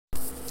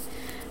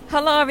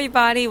Hello,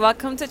 everybody.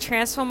 Welcome to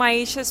Transform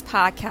Aisha's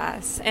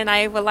podcast. And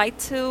I would like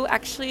to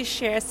actually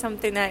share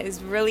something that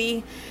is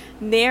really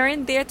near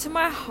and dear to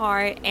my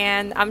heart.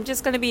 And I'm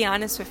just going to be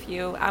honest with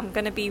you. I'm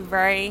going to be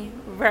very,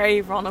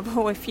 very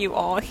vulnerable with you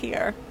all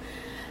here.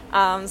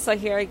 So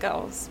here it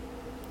goes.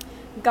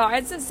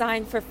 God's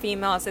design for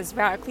females is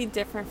radically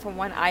different from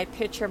what I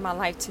picture my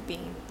life to be.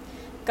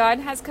 God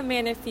has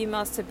commanded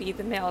females to be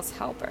the male's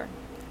helper.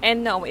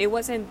 And no, it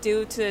wasn't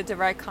due to the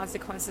direct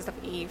consequences of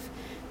Eve.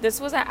 This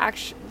was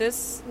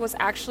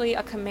actually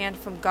a command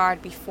from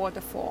God before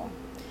the fall.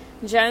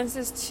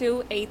 Genesis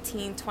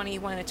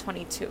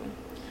 2:18-21-22.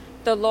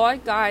 The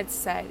Lord God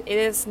said, "It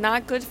is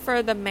not good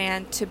for the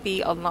man to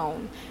be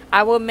alone.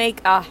 I will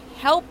make a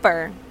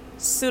helper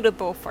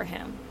suitable for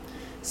him."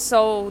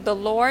 So the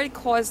Lord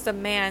caused the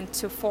man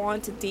to fall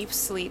into deep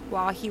sleep.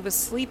 While he was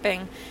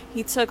sleeping,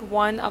 he took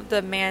one of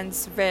the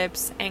man's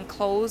ribs and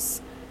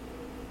closed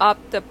up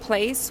the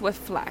place with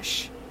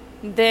flesh.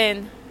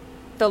 Then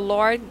the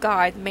Lord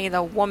God made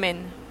a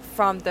woman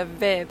from the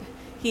rib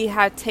he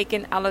had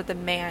taken out of the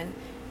man,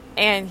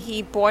 and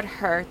he brought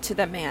her to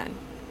the man.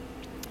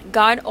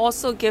 God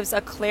also gives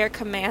a clear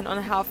command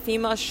on how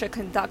females should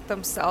conduct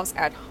themselves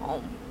at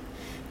home.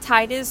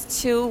 Titus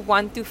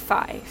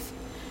 2:1-5.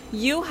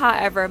 You,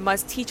 however,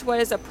 must teach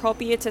what is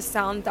appropriate to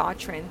sound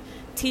doctrine.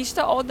 Teach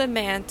the older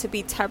man to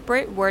be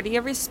temperate, worthy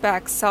of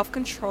respect,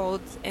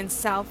 self-controlled, and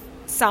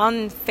sound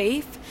in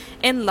faith,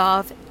 in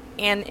love,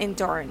 and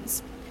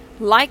endurance.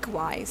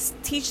 Likewise,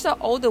 teach the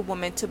older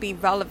women to be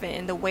relevant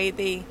in the way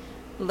they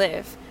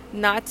live,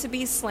 not to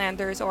be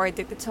slanderers or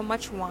addicted to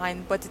much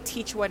wine, but to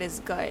teach what is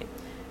good.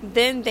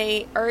 Then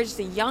they urge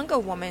the younger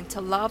women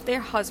to love their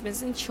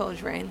husbands and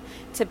children,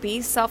 to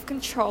be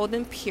self-controlled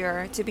and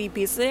pure, to be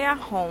busy at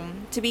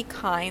home, to be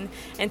kind,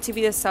 and to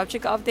be the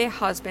subject of their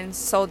husbands,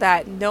 so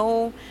that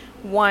no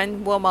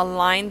one will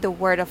malign the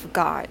word of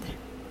God.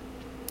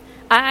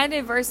 I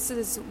added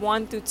verses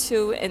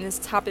 1-2 in this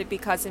topic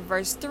because in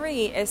verse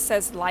 3 it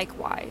says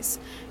likewise.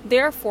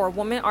 Therefore,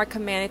 women are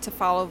commanded to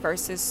follow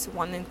verses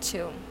 1 and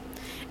 2.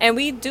 And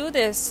we do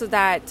this so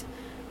that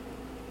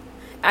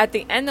at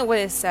the end of what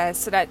it says,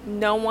 so that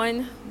no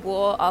one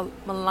will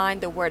malign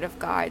the word of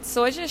God.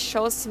 So it just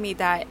shows to me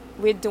that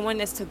we're doing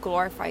this to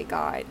glorify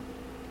God.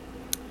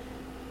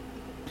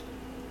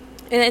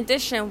 In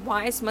addition,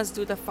 wives must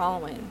do the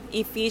following.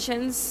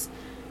 Ephesians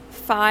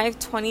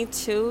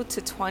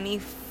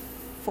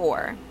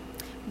 5:22-24.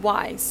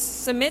 Wives,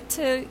 submit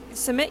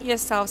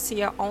yourselves to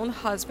your own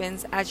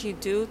husbands as you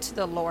do to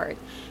the Lord.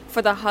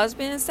 For the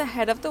husband is the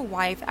head of the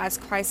wife, as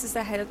Christ is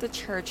the head of the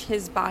church,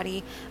 his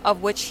body,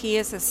 of which he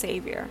is the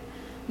Savior.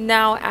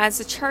 Now, as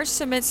the church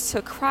submits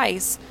to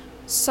Christ,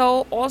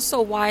 so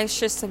also wives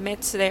should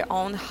submit to their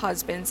own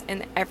husbands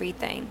in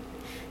everything.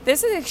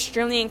 This is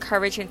extremely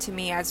encouraging to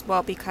me as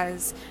well,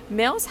 because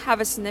males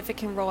have a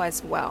significant role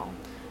as well.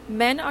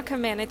 Men are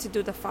commanded to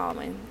do the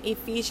following.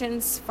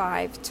 Ephesians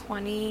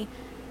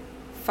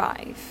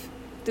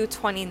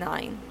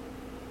 5:25-29.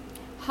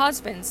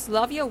 Husbands,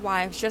 love your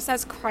wives just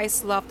as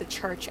Christ loved the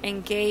church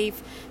and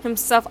gave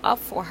himself up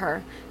for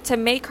her, to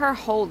make her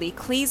holy,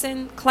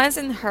 cleansing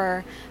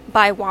her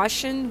by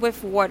washing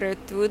with water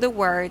through the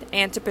word,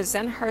 and to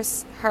present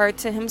her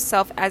to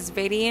himself as a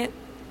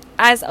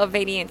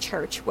radiant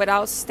church,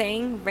 without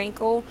stain,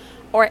 wrinkle,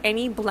 or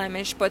any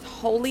blemish, but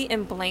holy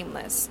and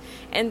blameless.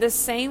 In the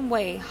same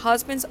way,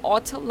 husbands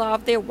ought to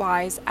love their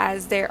wives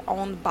as their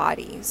own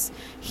bodies.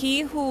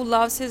 He who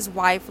loves his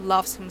wife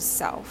loves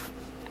himself.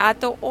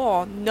 After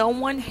all, no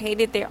one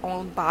hated their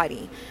own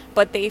body,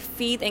 but they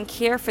feed and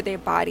care for their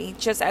body,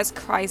 just as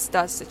Christ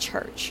does the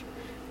church.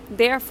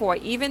 Therefore,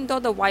 even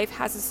though the wife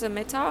has to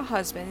submit to her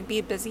husband,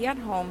 be busy at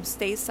home,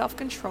 stay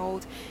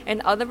self-controlled,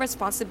 and other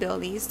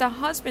responsibilities, the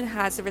husband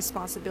has the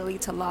responsibility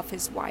to love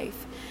his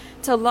wife.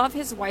 To love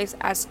his wife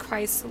as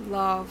Christ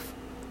loved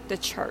the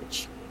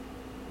church.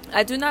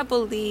 I do not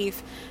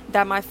believe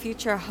that my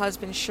future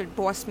husband should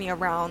boss me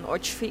around or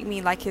treat me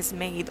like his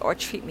maid or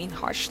treat me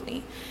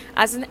harshly.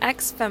 As an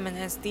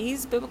ex-feminist,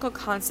 these biblical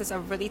concepts are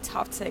really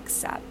tough to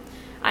accept.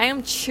 I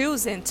am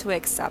choosing to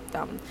accept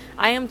them.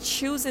 I am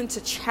choosing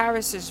to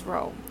cherish this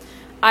role.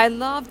 I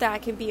love that I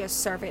can be a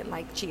servant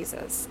like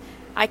Jesus.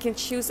 I can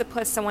choose to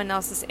put someone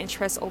else's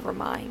interest over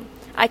mine.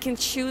 I can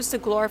choose to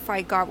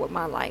glorify God with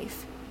my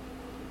life.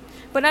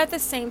 But at the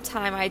same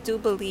time, I do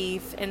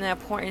believe in the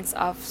importance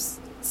of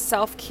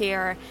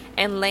self-care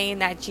and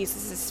laying at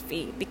Jesus'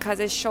 feet, because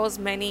it shows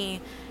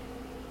many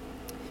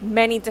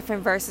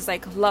different verses,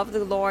 like love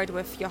the Lord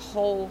with your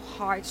whole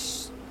heart,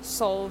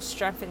 soul,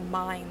 strength, and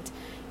mind,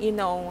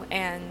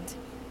 and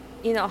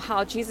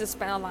how Jesus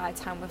spent a lot of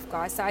time with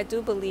God. So I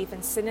do believe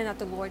in sitting at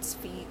the Lord's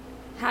feet,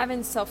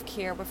 having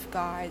self-care with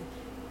God,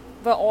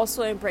 but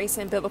also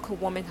embracing biblical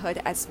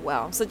womanhood as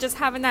well. So just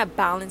having that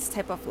balanced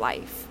type of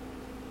life.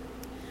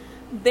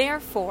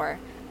 Therefore,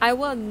 I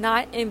will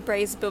not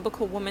embrace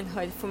biblical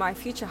womanhood for my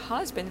future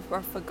husband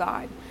or for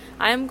God.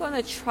 I am going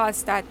to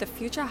trust that the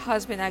future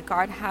husband that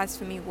God has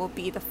for me will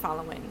be the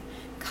following: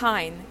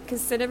 kind,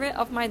 considerate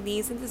of my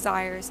needs and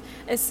desires,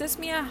 assist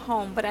me at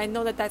home, but I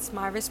know that that's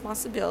my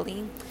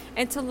responsibility,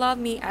 and to love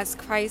me as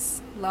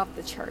Christ loved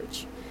the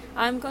church.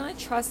 I'm going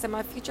to trust that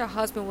my future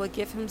husband will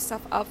give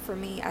himself up for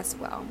me as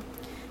well.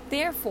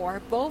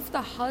 Therefore, both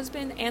the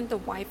husband and the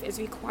wife is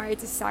required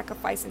to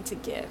sacrifice and to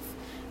give.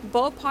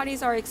 Both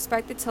parties are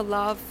expected to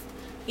love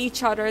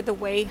each other the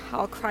way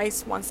how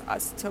Christ wants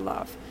us to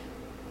love.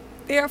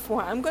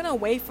 Therefore, I'm going to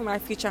wait for my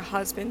future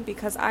husband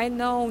because I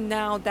know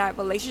now that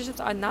relationships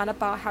are not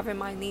about having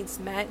my needs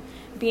met,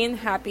 being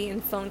happy,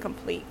 and feeling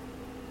complete.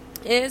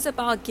 It is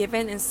about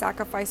giving and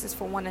sacrifices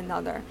for one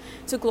another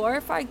to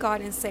glorify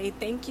God and say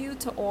thank you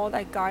to all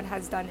that God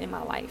has done in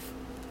my life.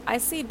 I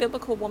see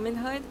biblical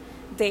womanhood,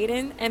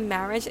 dating, and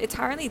marriage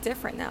entirely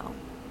different now.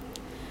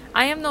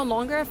 I am no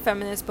longer a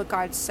feminist but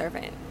God's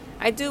servant.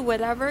 I do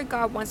whatever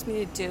God wants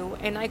me to do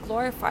and I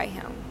glorify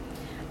Him.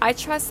 I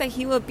trust that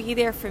He will be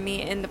there for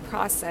me in the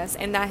process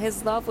and that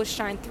His love will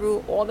shine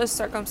through all the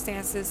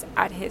circumstances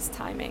at His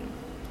timing.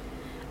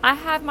 I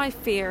have my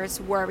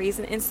fears, worries,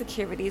 and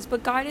insecurities,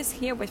 but God is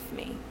here with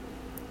me.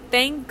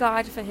 Thank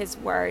God for His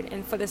word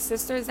and for the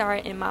sisters that are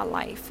in my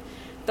life.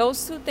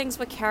 Those two things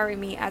will carry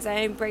me as I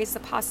embrace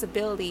the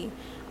possibility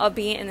of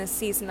being in a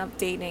season of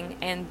dating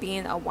and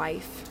being a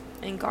wife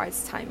in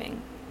God's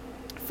timing.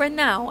 For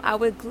now, I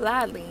would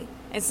gladly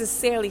and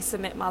sincerely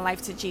submit my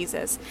life to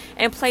Jesus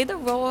and play the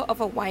role of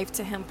a wife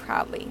to Him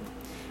proudly.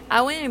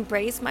 I will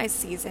embrace my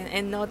season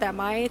and know that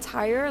my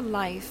entire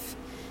life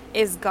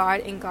is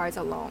God and God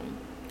alone.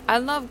 I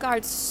love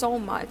God so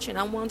much and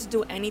I want to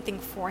do anything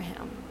for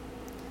Him.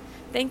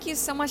 Thank you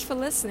so much for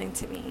listening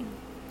to me.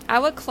 I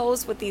will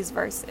close with these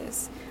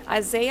verses.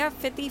 Isaiah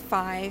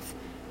 55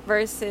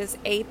 verses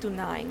 8 through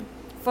 9.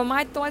 For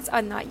my thoughts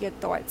are not your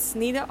thoughts,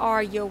 neither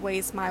are your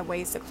ways my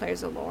ways,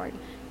 declares the Lord.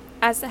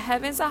 As the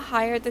heavens are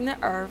higher than the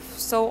earth,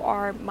 so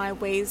are my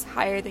ways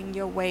higher than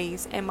your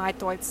ways, and my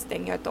thoughts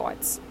than your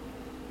thoughts.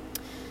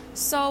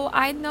 So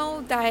I know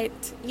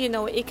that,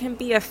 it can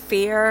be a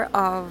fear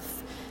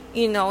of,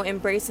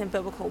 embracing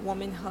biblical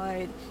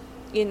womanhood,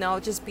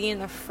 just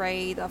being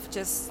afraid of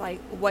just like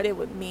what it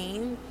would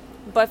mean.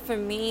 But for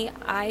me,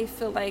 I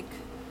feel like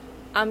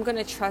I'm going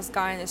to trust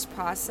God in this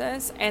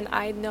process, and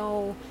I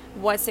know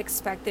what's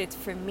expected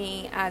for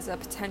me as a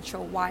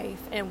potential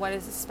wife and what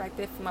is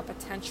expected from a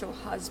potential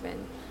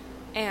husband.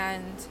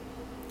 And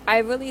I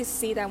really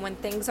see that when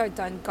things are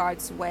done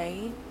God's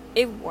way,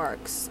 it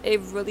works. It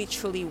really,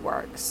 truly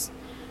works.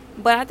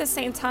 But at the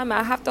same time,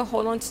 I have to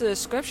hold on to the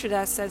scripture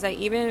that says that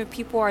even if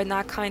people are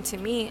not kind to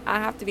me, I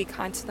have to be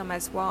kind to them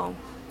as well.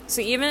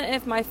 So even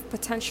if my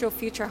potential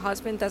future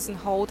husband doesn't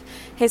hold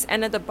his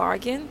end of the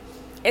bargain,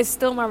 it's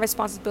still my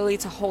responsibility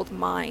to hold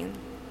mine.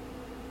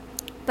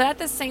 But at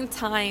the same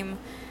time,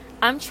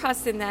 I'm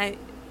trusting that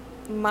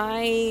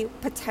my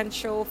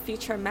potential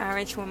future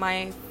marriage with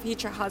my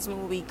future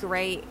husband will be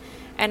great.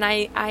 And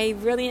I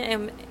really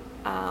am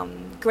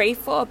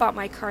grateful about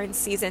my current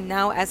season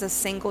now as a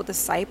single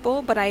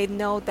disciple. But I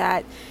know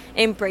that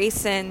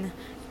embracing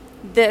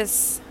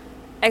this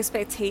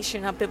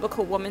expectation of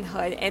biblical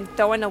womanhood and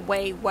throwing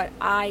away what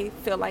I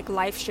feel like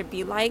life should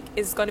be like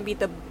is going to be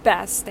the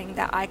best thing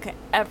that I could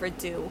ever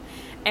do.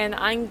 And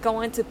I'm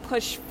going to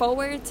push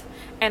forward,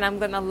 and I'm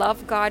going to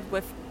love God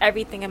with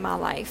everything in my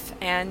life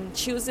and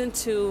choosing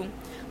to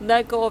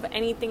let go of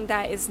anything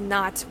that is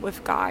not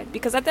with God.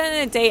 Because at the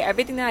end of the day,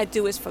 everything that I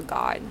do is for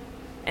God,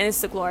 and it's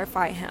to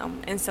glorify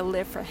Him and to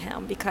live for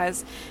Him,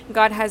 because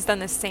God has done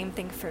the same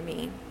thing for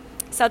me.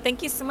 So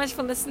thank you so much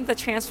for listening to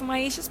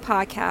Transformations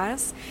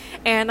podcast,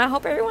 and I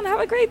hope everyone have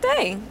a great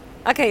day.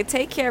 Okay,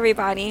 take care,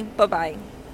 everybody. Bye-bye.